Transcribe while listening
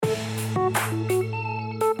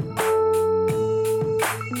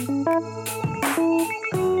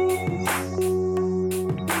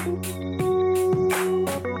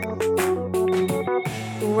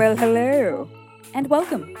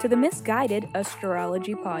to the Misguided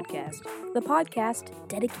Astrology Podcast, the podcast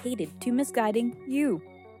dedicated to misguiding you.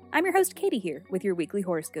 I'm your host, Katie, here with your weekly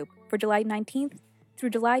horoscope for July 19th through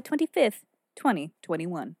July 25th,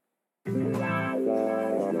 2021.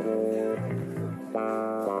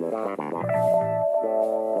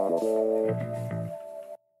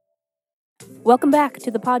 Welcome back to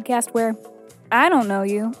the podcast where I don't know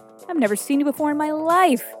you. I've never seen you before in my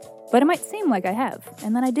life. But it might seem like I have,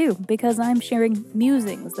 and then I do, because I'm sharing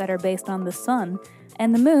musings that are based on the sun,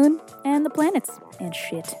 and the moon, and the planets, and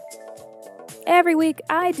shit. Every week,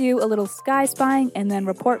 I do a little sky spying and then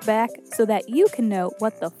report back so that you can know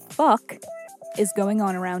what the fuck is going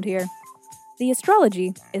on around here. The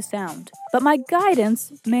astrology is sound, but my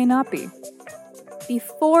guidance may not be.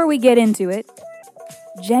 Before we get into it,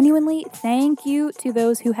 genuinely thank you to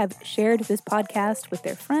those who have shared this podcast with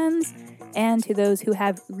their friends, and to those who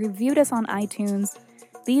have reviewed us on iTunes.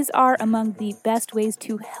 These are among the best ways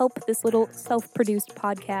to help this little self-produced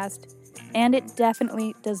podcast, and it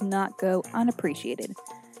definitely does not go unappreciated.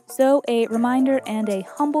 So a reminder and a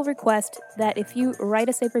humble request that if you write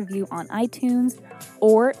us a review on iTunes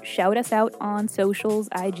or shout us out on socials,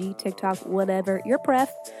 IG, TikTok, whatever, your pref,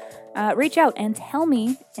 reach out and tell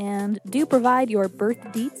me, and do provide your birth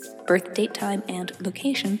date time, and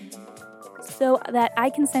location, so that I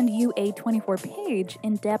can send you a 24-page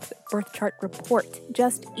in-depth birth chart report.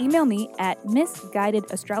 Just email me at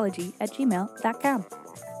misguidedastrology@gmail.com.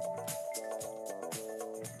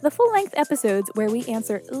 The full-length episodes where we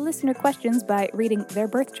answer listener questions by reading their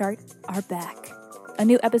birth chart are back. A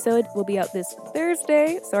new episode will be out this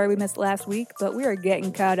Thursday. Sorry we missed last week, but we are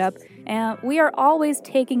getting caught up. And we are always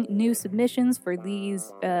taking new submissions for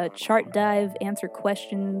these chart dive answer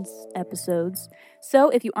questions episodes. So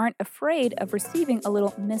if you aren't afraid of receiving a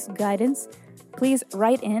little misguidance, please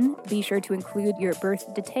write in. Be sure to include your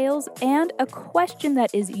birth details and a question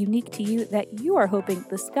that is unique to you that you are hoping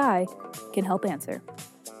the sky can help answer.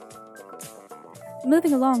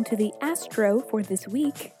 Moving along to the astro for this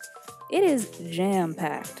week, it is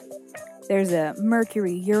jam-packed. There's a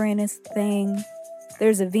Mercury-Uranus thing.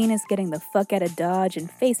 There's a Venus getting the fuck out of Dodge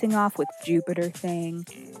and facing off with Jupiter thing.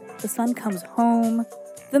 The sun comes home.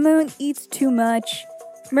 The moon eats too much.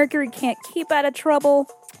 Mercury can't keep out of trouble.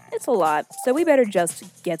 It's a lot, so we better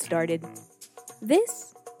just get started.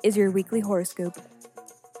 This is your weekly horoscope.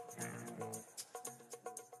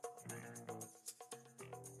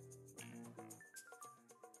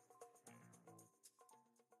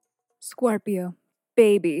 Scorpio,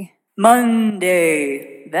 baby.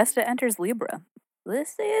 Monday. Vesta enters Libra.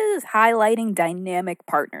 This is highlighting dynamic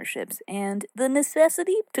partnerships and the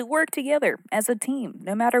necessity to work together as a team,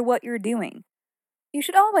 no matter what you're doing. You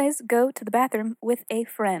should always go to the bathroom with a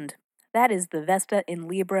friend. That is the Vesta in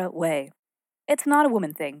Libra way. It's not a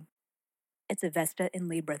woman thing. It's a Vesta in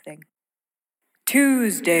Libra thing.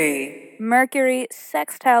 Tuesday. Mercury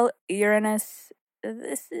sextile Uranus.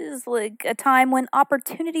 This is like a time when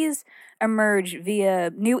opportunities emerge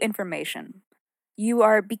via new information. You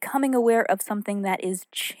are becoming aware of something that is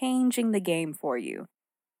changing the game for you.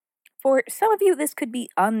 For some of you, this could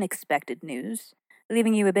be unexpected news,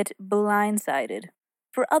 leaving you a bit blindsided.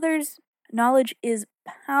 For others, knowledge is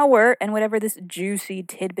power, and whatever this juicy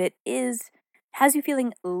tidbit is, has you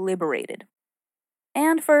feeling liberated.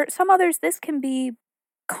 And for some others, this can be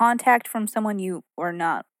contact from someone you are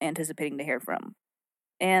not anticipating to hear from,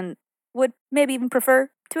 and would maybe even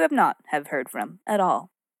prefer to have not have heard from at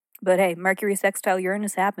all. But hey, Mercury sextile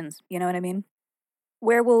Uranus happens, you know what I mean?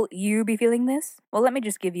 Where will you be feeling this? Well, let me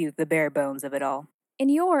just give you the bare bones of it all. In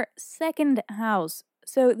your second house,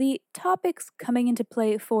 so the topics coming into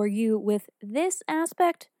play for you with this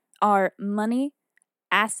aspect are money,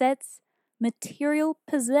 assets, material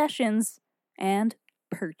possessions, and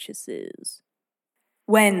purchases.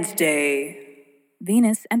 Wednesday.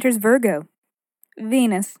 Venus enters Virgo.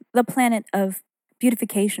 Venus, the planet of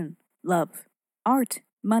beautification, love, art,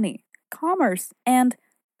 money, commerce, and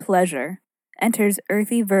pleasure, enters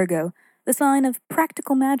earthy Virgo, the sign of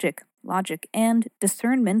practical magic, logic, and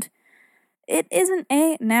discernment. It isn't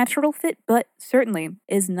a natural fit, but certainly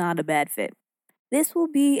is not a bad fit. This will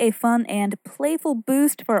be a fun and playful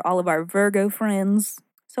boost for all of our Virgo friends,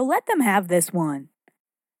 so let them have this one.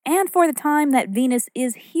 And for the time that Venus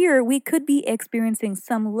is here, we could be experiencing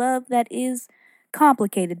some love that is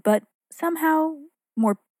complicated, but somehow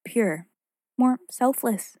more pure, more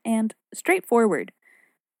selfless, and straightforward.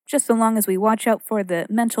 Just so long as we watch out for the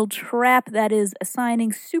mental trap that is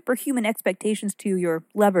assigning superhuman expectations to your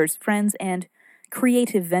lovers, friends, and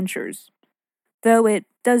creative ventures. Though it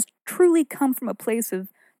does truly come from a place of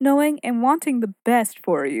knowing and wanting the best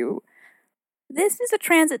for you. This is a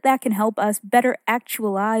transit that can help us better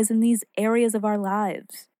actualize in these areas of our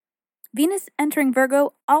lives. Venus entering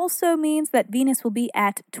Virgo also means that Venus will be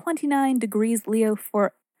at 29 degrees Leo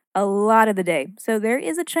for a lot of the day, so there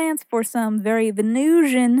is a chance for some very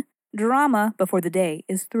Venusian drama before the day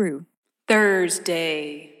is through.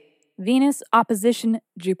 Thursday. Venus opposition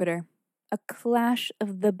Jupiter. A clash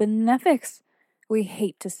of the benefics. We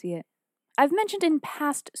hate to see it. I've mentioned in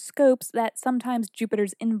past scopes that sometimes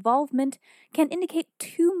Jupiter's involvement can indicate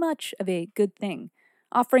too much of a good thing,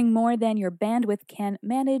 offering more than your bandwidth can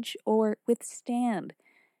manage or withstand.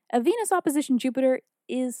 A Venus opposition Jupiter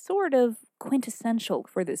is sort of quintessential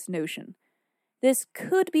for this notion. This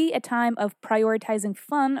could be a time of prioritizing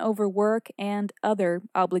fun over work and other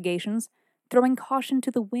obligations, throwing caution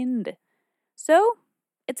to the wind. So,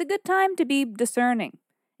 it's a good time to be discerning.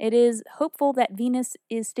 It is hopeful that Venus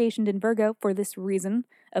is stationed in Virgo for this reason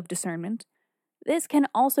of discernment. This can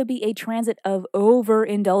also be a transit of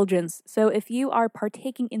overindulgence, so if you are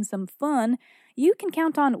partaking in some fun, you can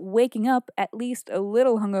count on waking up at least a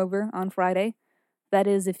little hungover on Friday. That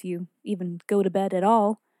is, if you even go to bed at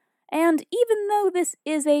all. And even though this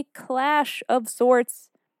is a clash of sorts,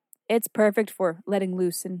 it's perfect for letting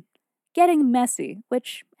loose and getting messy,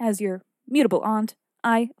 which, as your mutable aunt,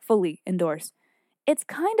 I fully endorse. It's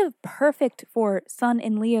kind of perfect for Sun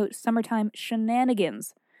in Leo summertime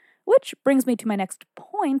shenanigans. Which brings me to my next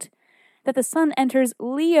point, that the Sun enters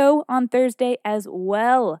Leo on Thursday as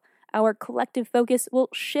well. Our collective focus will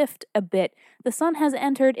shift a bit. The Sun has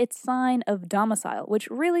entered its sign of domicile, which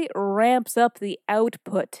really ramps up the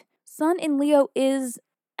output. Sun in Leo is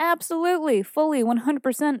absolutely, fully,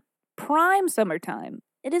 100% prime summertime.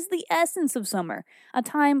 It is the essence of summer, a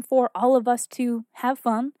time for all of us to have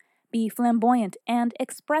fun, be flamboyant and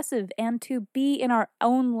expressive, and to be in our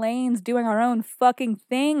own lanes doing our own fucking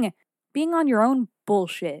thing, being on your own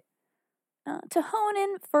bullshit. To hone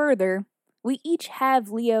in further, we each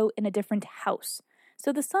have Leo in a different house.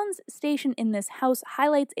 So the Sun's station in this house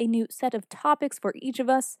highlights a new set of topics for each of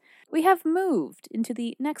us. We have moved into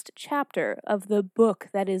the next chapter of the book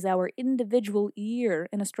that is our individual year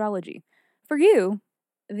in astrology. For you,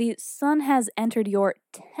 the Sun has entered your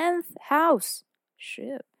 10th house.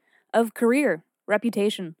 Shit. Of career,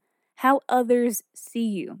 reputation, how others see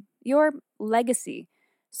you, your legacy.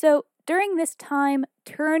 So during this time,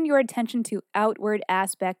 turn your attention to outward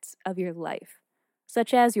aspects of your life,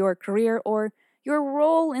 such as your career or your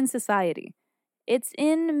role in society. It's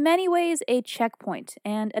in many ways a checkpoint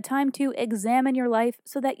and a time to examine your life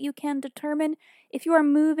so that you can determine if you are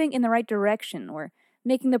moving in the right direction or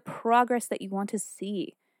making the progress that you want to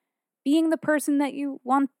see, being the person that you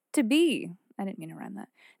want to be. I didn't mean to rhyme that.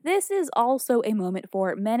 This is also a moment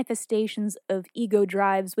for manifestations of ego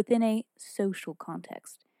drives within a social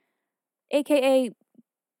context, aka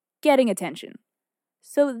getting attention.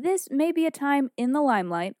 So this may be a time in the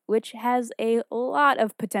limelight, which has a lot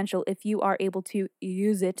of potential if you are able to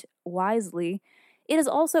use it wisely. It is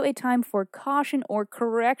also a time for caution or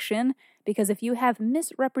correction, because if you have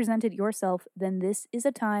misrepresented yourself, then this is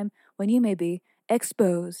a time when you may be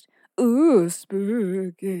exposed. Ooh,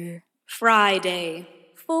 spooky. Friday.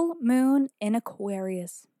 Full moon in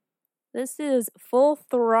Aquarius. This is full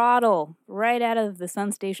throttle right out of the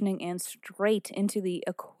sun stationing and straight into the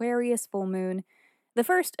Aquarius full moon. The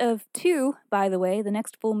first of two, by the way. The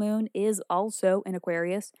next full moon is also in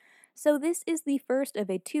Aquarius. So this is the first of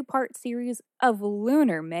a two-part series of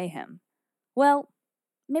lunar mayhem. Well,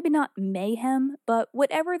 maybe not mayhem, but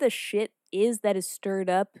whatever the shit is that is stirred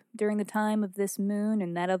up during the time of this moon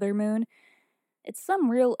and that other moon, it's some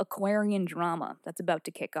real Aquarian drama that's about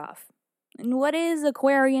to kick off. And what is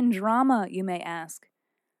Aquarian drama, you may ask?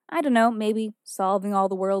 I don't know, maybe solving all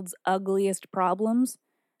the world's ugliest problems?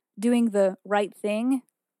 Doing the right thing?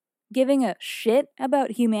 Giving a shit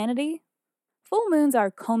about humanity? Full moons are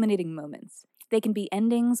culminating moments. They can be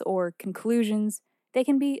endings or conclusions. They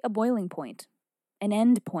can be a boiling point, an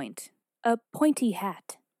end point, a pointy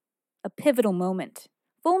hat, a pivotal moment.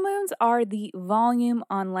 Full moons are the volume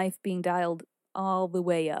on life being dialed all the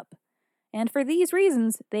way up. And for these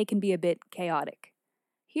reasons, they can be a bit chaotic.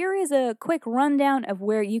 Here is a quick rundown of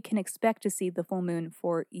where you can expect to see the full moon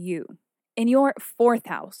for you. In your 4th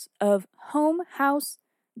house of home, house,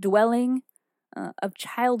 dwelling, of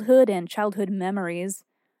childhood and childhood memories,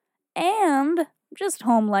 and just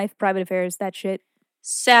home life, private affairs, that shit.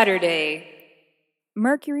 Saturday.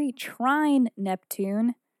 Mercury trine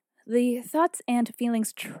Neptune. The thoughts and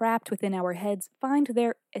feelings trapped within our heads find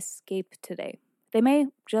their escape today. They may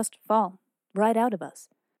just fall right out of us.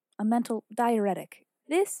 A mental diuretic.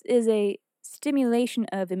 This is a stimulation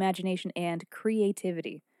of imagination and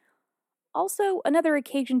creativity. Also, another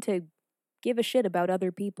occasion to give a shit about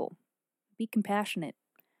other people. Be compassionate.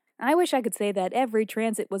 I wish I could say that every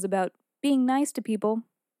transit was about being nice to people,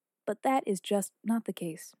 but that is just not the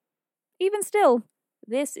case. Even still,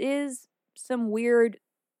 this is some weird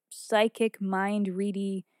psychic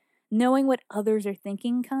mind-ready, knowing what others are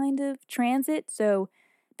thinking kind of transit, so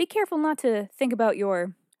be careful not to think about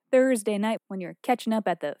your Thursday night when you're catching up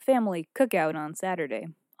at the family cookout on Saturday.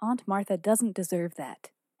 Aunt Martha doesn't deserve that.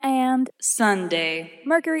 And Sunday,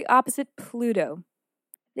 Mercury opposite Pluto.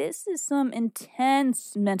 This is some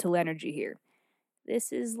intense mental energy here.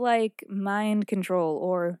 This is like mind control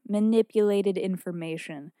or manipulated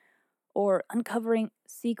information or uncovering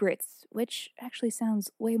secrets, which actually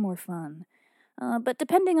sounds way more fun. But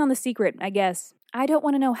depending on the secret, I guess. I don't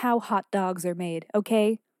want to know how hot dogs are made,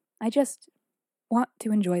 okay? I just want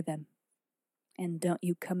to enjoy them. And don't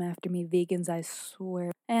you come after me, vegans, I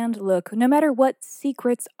swear. And look, no matter what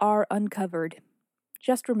secrets are uncovered,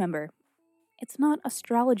 just remember, it's not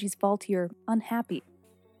astrology's fault you're unhappy.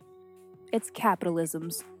 It's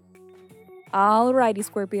capitalism's. Alrighty,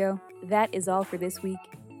 Scorpio, that is all for this week.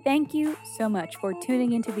 Thank you so much for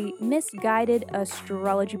tuning into the Misguided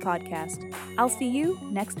Astrology Podcast. I'll see you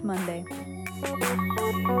next Monday.